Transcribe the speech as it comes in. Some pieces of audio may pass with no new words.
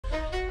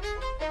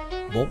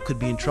Volk could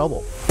be in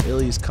trouble.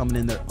 ILIA's coming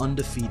in there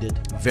undefeated,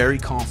 very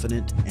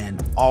confident,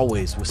 and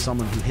always with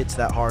someone who hits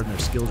that hard and their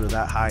skills are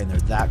that high and they're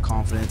that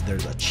confident,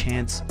 there's a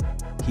chance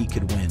he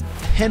could win.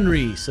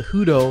 Henry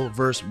Cejudo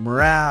versus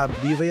Merab.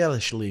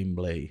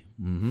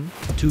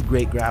 Two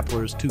great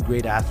grapplers, two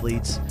great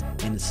athletes,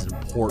 and it's an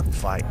important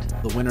fight.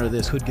 The winner of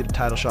this could get a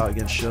title shot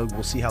against Shug.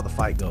 We'll see how the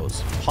fight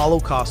goes.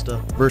 Costa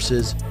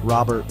versus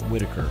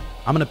Whittaker.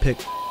 I'm gonna pick.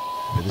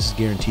 This is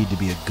guaranteed to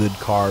be a good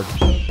card.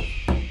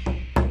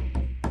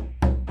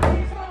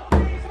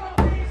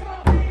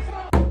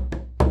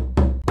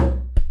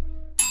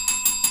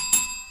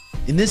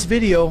 In this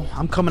video,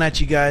 I'm coming at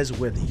you guys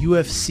with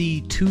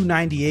UFC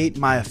 298,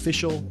 my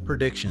official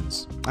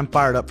predictions. I'm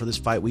fired up for this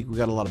fight week. We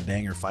got a lot of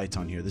banger fights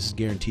on here. This is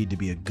guaranteed to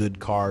be a good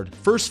card.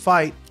 First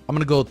fight, I'm going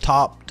to go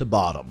top to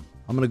bottom.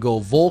 I'm going to go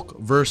Volk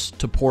versus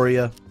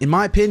Topuria. In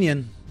my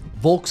opinion,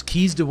 Volk's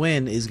keys to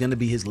win is going to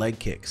be his leg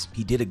kicks.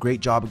 He did a great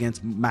job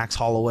against Max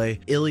Holloway.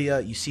 ILIA,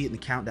 you see it in the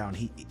countdown.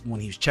 When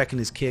he was checking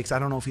his kicks, I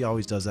don't know if he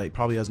always does that. He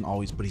probably doesn't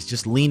always, but he's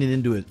just leaning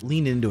into it,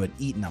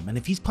 eating them. And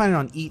if he's planning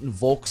on eating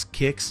Volk's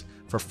kicks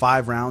for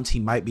 5 rounds, he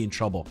might be in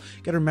trouble.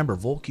 You got to remember,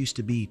 Volk used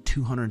to be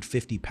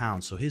 250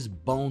 pounds, so his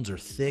bones are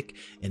thick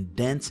and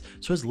dense.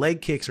 So his leg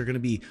kicks are going to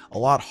be a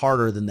lot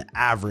harder than the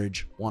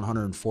average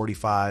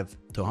 145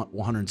 to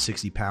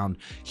 160 pound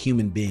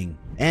human being.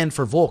 And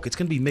for Volk, it's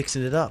going to be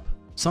mixing it up.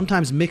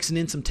 Sometimes mixing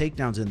in some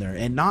takedowns in there,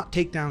 and not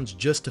takedowns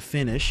just to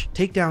finish,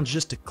 takedowns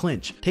just to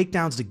clinch,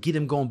 takedowns to get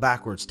him going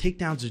backwards,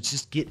 takedowns to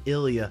just get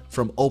ILIA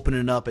from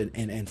opening up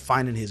and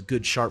finding his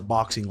good sharp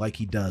boxing like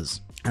he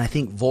does. And I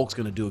think Volk's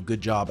going to do a good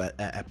job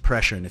at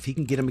pressure. And if he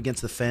can get him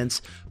against the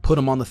fence, put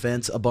him on the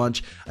fence a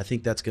bunch, I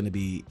think that's going to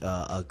be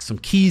some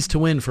keys to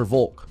win for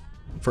Volk.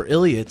 For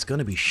ILIA, it's going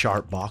to be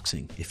sharp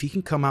boxing. If he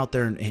can come out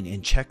there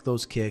and check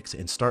those kicks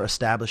and start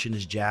establishing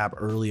his jab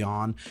early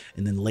on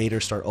and then later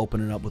start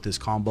opening up with his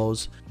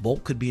combos,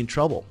 Volk could be in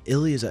trouble.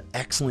 ILIA is an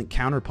excellent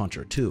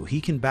counterpuncher too.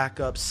 He can back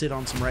up, sit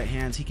on some right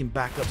hands. He can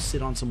back up,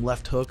 sit on some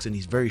left hooks, and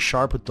he's very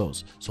sharp with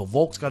those. So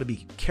Volk's got to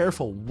be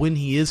careful when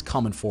he is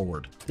coming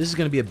forward. This is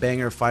going to be a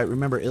banger fight.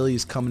 Remember,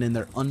 ILIA's coming in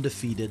there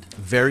undefeated,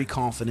 very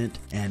confident,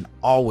 and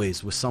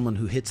always with someone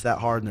who hits that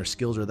hard and their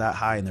skills are that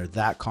high and they're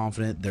that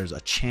confident, there's a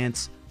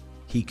chance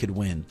he could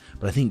win.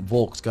 But I think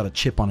Volk's got a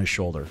chip on his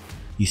shoulder.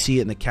 You see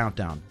it in the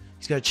countdown.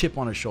 He's got a chip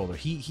on his shoulder.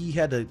 He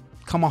had to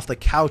come off the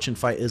couch and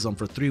fight Islam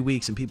for 3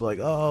 weeks, and people are like,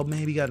 oh,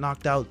 maybe he got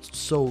knocked out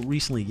so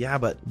recently. Yeah,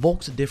 but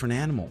Volk's a different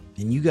animal,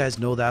 and you guys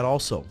know that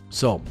also.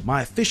 So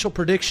my official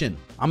prediction,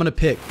 I'm gonna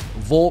pick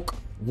Volk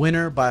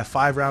winner by a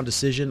 5-round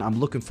decision. I'm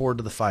looking forward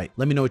to the fight.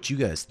 Let me know what you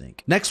guys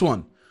think. Next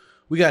one,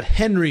 we got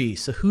Henry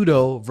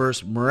Cejudo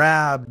versus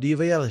Merab.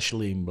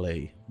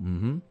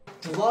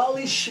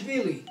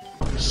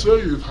 Say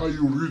it how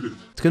you read it.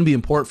 It's going to be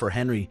important for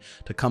Henry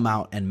to come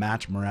out and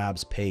match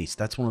Merab's pace.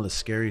 That's one of the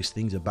scariest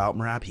things about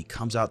Merab. He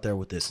comes out there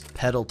with this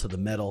pedal to the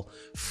metal,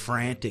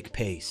 frantic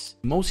pace.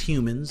 Most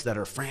humans that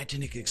are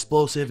frantic,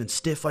 explosive, and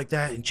stiff like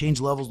that and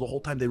change levels the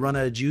whole time they run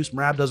out of juice,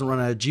 Merab doesn't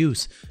run out of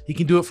juice. He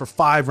can do it for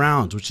 5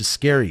 rounds, which is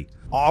scary.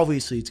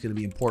 Obviously, it's going to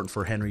be important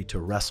for Henry to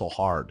wrestle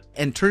hard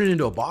and turn it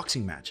into a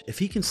boxing match. If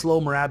he can slow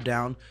Merab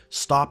down,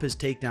 stop his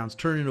takedowns,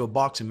 turn it into a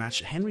boxing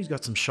match, Henry's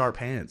got some sharp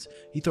hands.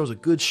 He throws a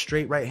good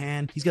straight right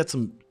hand. He's got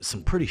some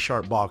pretty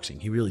sharp boxing.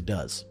 He really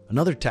does.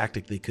 Another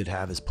tactic they could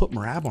have is put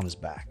Merab on his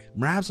back.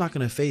 Merab's not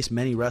going to face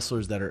many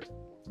wrestlers that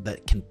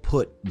can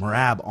put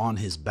Merab on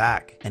his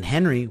back. And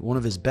Henry, one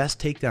of his best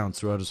takedowns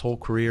throughout his whole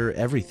career,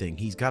 everything,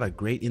 he's got a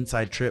great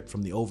inside trip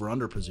from the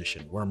over-under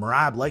position where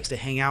Merab likes to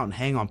hang out and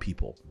hang on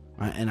people.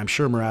 And I'm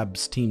sure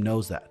Merab's team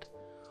knows that.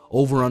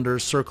 Over-under,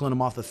 circling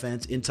him off the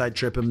fence, inside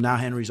trip him. Now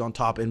Henry's on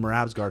top in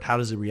Merab's guard. How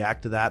does he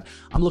react to that?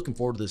 I'm looking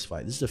forward to this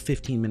fight. This is a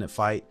 15-minute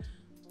fight.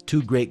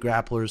 2 great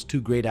grapplers,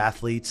 2 great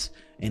athletes,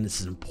 and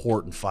it's an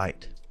important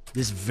fight.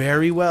 The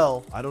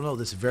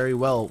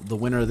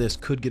winner of this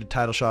could get a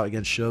title shot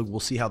against Shug. We'll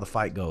see how the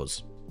fight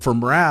goes. For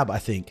Merab, I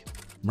think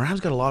Merab's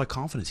got a lot of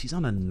confidence. He's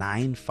on a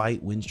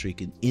 9-fight win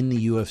streak in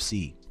the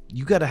UFC.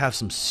 You got to have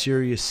some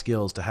serious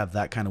skills to have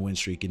that kind of win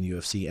streak in the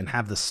UFC and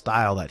have the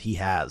style that he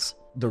has.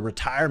 The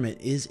retirement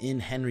is in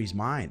Henry's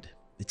mind.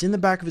 It's in the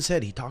back of his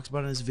head. He talks about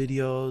it in his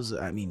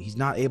videos. I mean, he's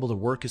not able to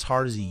work as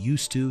hard as he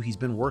used to. He's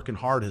been working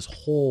hard his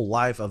whole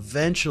life.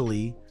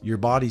 Eventually, your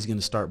body's going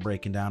to start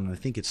breaking down, and I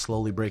think it's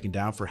slowly breaking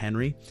down for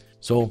Henry.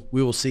 So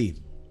we will see.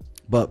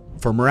 But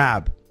for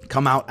Merab,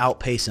 come out,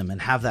 outpace him,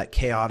 and have that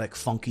chaotic,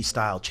 funky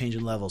style,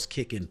 changing levels,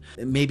 kicking,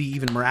 and maybe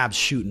even Merab's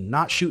shooting.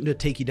 Not shooting to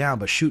take you down,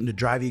 but shooting to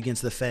drive you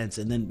against the fence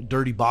and then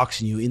dirty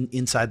boxing you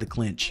inside the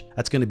clinch.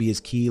 That's going to be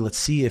his key. Let's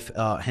see if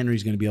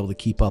Henry's going to be able to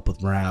keep up with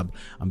Merab.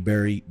 I'm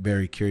very,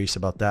 very curious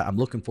about that. I'm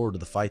looking forward to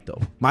the fight,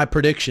 though. My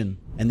prediction,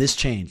 and this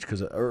changed,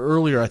 because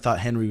earlier I thought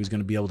Henry was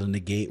going to be able to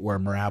negate where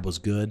Merab was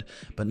good,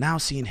 but now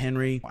seeing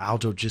Henry,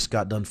 Aljo just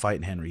got done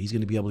fighting Henry. He's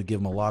going to be able to give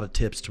him a lot of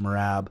tips to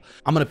Merab.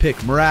 I'm going to pick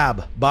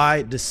Merab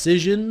by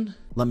decision.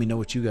 Let me know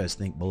what you guys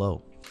think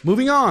below.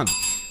 Moving on.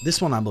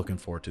 This one I'm looking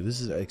forward to.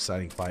 This is an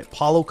exciting fight.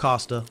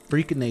 Costa,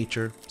 Freak of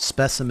Nature,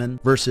 Specimen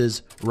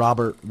versus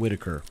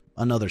Whittaker.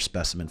 Another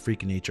specimen,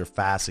 freak of nature,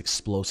 fast,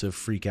 explosive,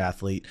 freak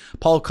athlete.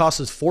 Paulo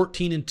Costa's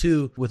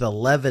 14-2 with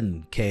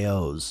 11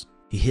 KOs.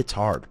 He hits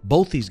hard.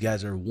 Both these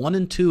guys are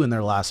 1-2 in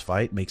their last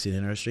fight. Makes it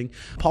interesting.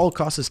 Paulo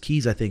Costa's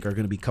keys, I think, are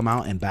going to be come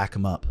out and back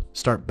him up.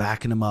 Start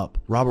backing him up.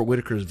 Robert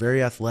Whittaker is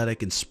very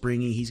athletic and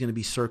springy. He's going to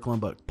be circling,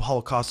 but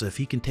Paulo Costa, if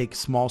he can take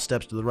small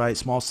steps to the right,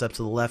 small steps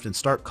to the left, and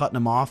start cutting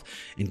him off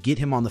and get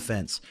him on the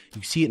fence.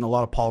 You see it in a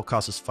lot of Paulo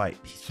Costa's fight.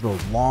 He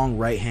throws long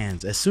right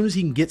hands. As soon as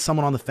he can get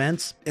someone on the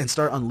fence and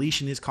start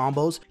unleashing his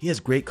combos, he has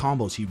great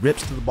combos. He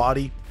rips to the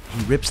body.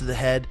 He rips to the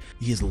head.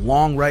 He has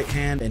long right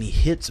hand, and he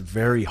hits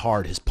very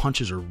hard. His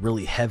punches are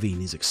really heavy,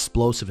 and he's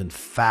explosive and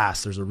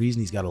fast. There's a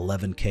reason he's got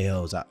 11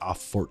 KOs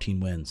off 14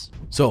 wins.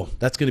 So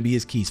that's going to be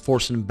his keys,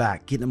 forcing him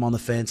back, getting him on the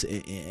fence,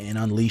 and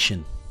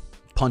unleashing.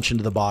 Punch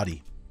into the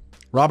body.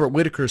 Robert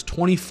Whittaker is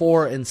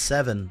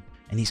 24-7,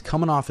 and he's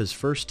coming off his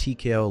first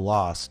TKO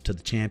loss to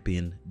the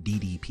champion,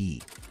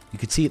 DDP. You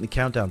can see it in the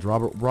countdowns.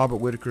 Robert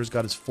Whittaker's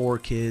got his 4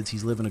 kids.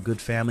 He's living a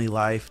good family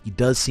life. He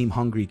does seem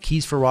hungry.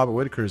 Keys for Robert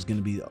Whittaker is going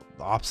to be the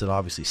opposite,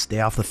 obviously. Stay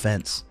off the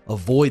fence.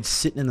 Avoid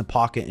sitting in the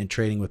pocket and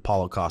trading with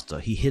Paulo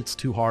Costa. He hits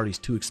too hard. He's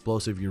too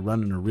explosive. You're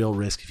running a real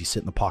risk if you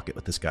sit in the pocket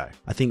with this guy.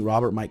 I think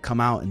Robert might come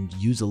out and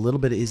use a little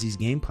bit of Izzy's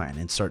game plan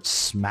and start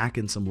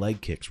smacking some leg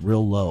kicks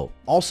real low.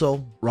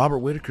 Also, Robert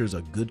Whittaker is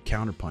a good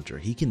counterpuncher.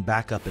 He can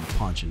back up and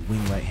punch and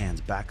wing right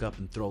hands, back up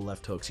and throw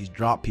left hooks. He's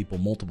dropped people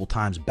multiple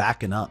times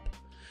backing up.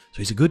 So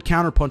he's a good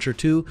counterpuncher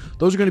too.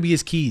 Those are going to be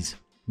his keys.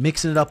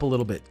 Mixing it up a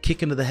little bit.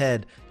 Kicking to the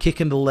head,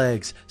 kicking to the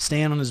legs,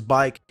 staying on his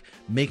bike,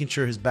 making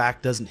sure his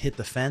back doesn't hit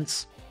the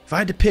fence. If I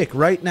had to pick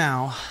right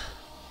now,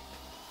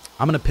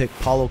 I'm going to pick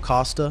Paulo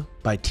Costa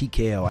by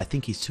TKO. I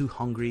think he's too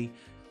hungry.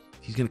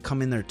 He's going to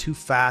come in there too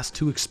fast,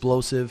 too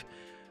explosive.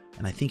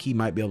 And I think he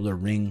might be able to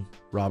ring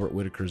Robert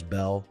Whittaker's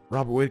bell.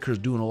 Robert Whittaker's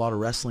doing a lot of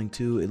wrestling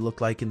too, it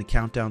looked like in the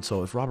countdown.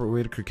 So if Robert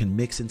Whittaker can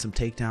mix in some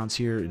takedowns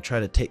here and try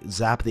to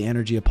zap the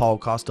energy of Paulo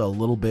Costa a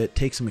little bit,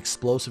 take some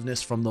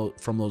explosiveness from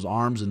those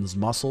arms and those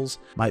muscles,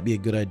 might be a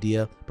good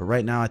idea. But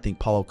right now I think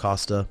Paulo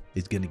Costa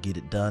is going to get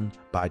it done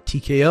by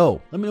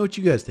TKO. Let me know what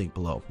you guys think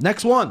below.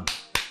 Next one.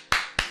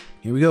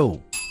 Here we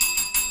go.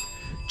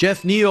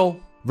 Jeff Neal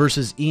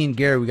versus Ian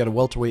Garry. We got a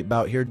welterweight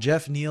bout here.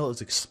 Jeff Neal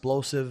is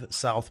explosive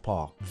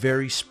southpaw,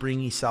 very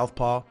springy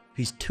southpaw.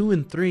 He's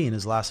 2-3 in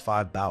his last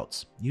 5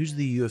 bouts.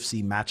 Usually the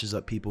UFC matches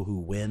up people who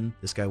win.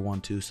 This guy won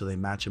too, so they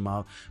match him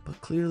up.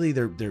 But clearly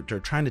they're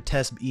trying to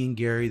test Ian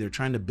Garry. They're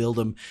trying to build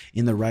him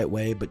in the right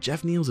way. But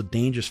Jeff Neal's a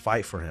dangerous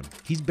fight for him.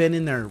 He's been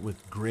in there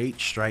with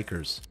great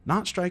strikers.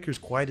 Not strikers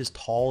quite as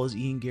tall as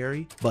Ian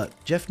Garry, but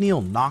Jeff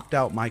Neal knocked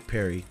out Mike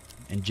Perry.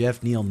 And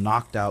Jeff Neal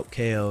knocked out,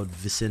 KO'd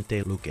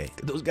Vicente Luque.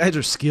 Those guys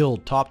are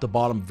skilled, top to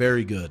bottom,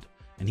 very good.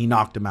 And he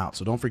knocked him out,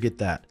 so don't forget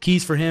that.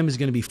 Keys for him is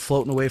going to be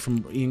floating away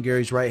from Ian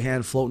Garry's right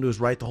hand, floating to his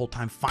right the whole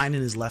time, finding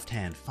his left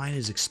hand, finding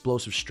his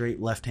explosive straight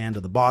left hand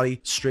to the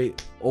body,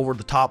 straight over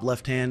the top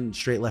left hand,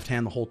 straight left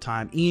hand the whole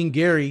time. Ian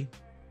Garry,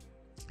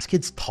 this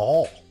kid's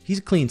tall. He's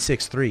a clean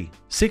 6'3".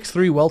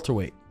 6'3"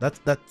 welterweight.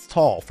 That's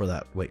tall for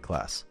that weight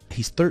class.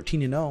 He's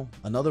 13-0.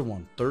 Another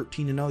one,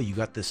 13-0. You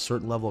got this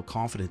certain level of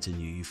confidence in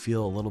you. You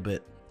feel a little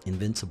bit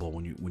invincible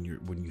when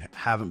you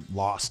haven't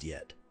lost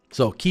yet.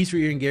 So keys for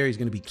Ian Garry is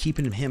going to be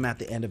keeping him at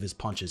the end of his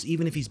punches,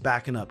 even if he's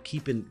backing up,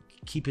 keeping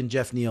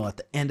Jeff Neal at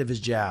the end of his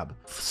jab,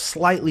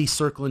 slightly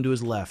circling to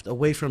his left,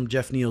 away from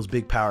Jeff Neal's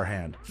big power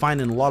hand,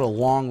 finding a lot of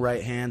long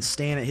right hands,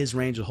 staying at his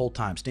range the whole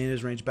time, staying at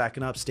his range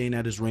backing up, staying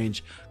at his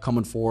range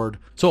coming forward.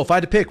 So if I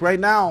had to pick right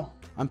now,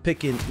 I'm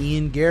picking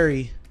Ian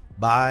Garry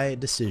by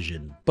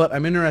decision. But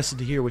I'm interested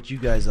to hear what you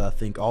guys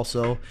think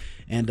also.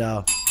 And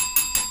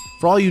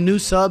for all you new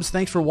subs,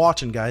 thanks for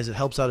watching, guys. It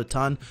helps out a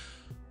ton.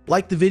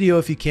 Like the video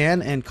if you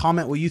can, and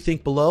comment what you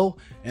think below,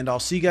 and I'll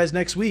see you guys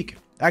next week.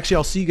 Actually,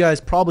 I'll see you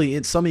guys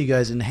probably, some of you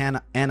guys in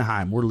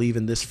Anaheim. We're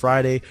leaving this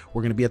Friday.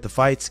 We're going to be at the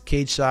fights,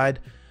 cage side.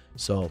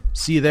 So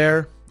see you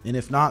there, and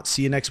if not,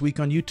 see you next week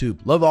on YouTube.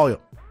 Love all you.